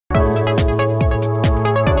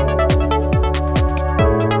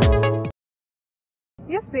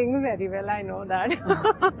sing very well. I know that.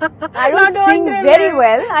 I don't sing very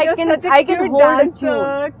well. I can hold dancer,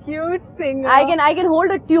 a tune. Cute singer. I can hold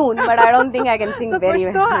a tune, but I don't think I can sing very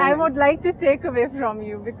well. So I would like to take away from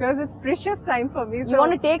you because it's precious time for me. You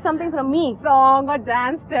want to take something from me? Song or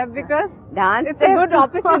dance step because it's a good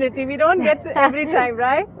opportunity. We don't get every time,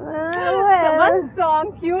 right? So one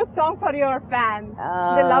song, cute song for your fans.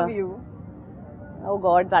 They love you. Oh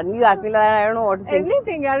God, suddenly you ask me like I don't know what to sing.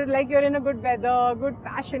 Anything, like you're in a good weather, good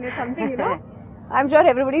passion or something, you know. I'm sure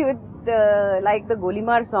everybody would like the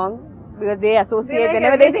Golimaar song because they associate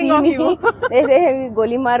whenever they see me, they say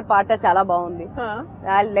Golimaar paata chala baagundi.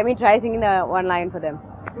 Let me try singing the one line for them.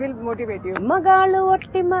 We'll motivate you. Magalu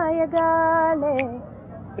otti mayagale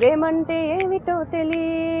premante emito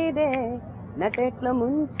telide natetla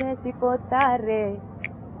munchesi potare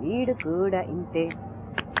veedu kuda inte.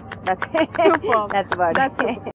 That's about it.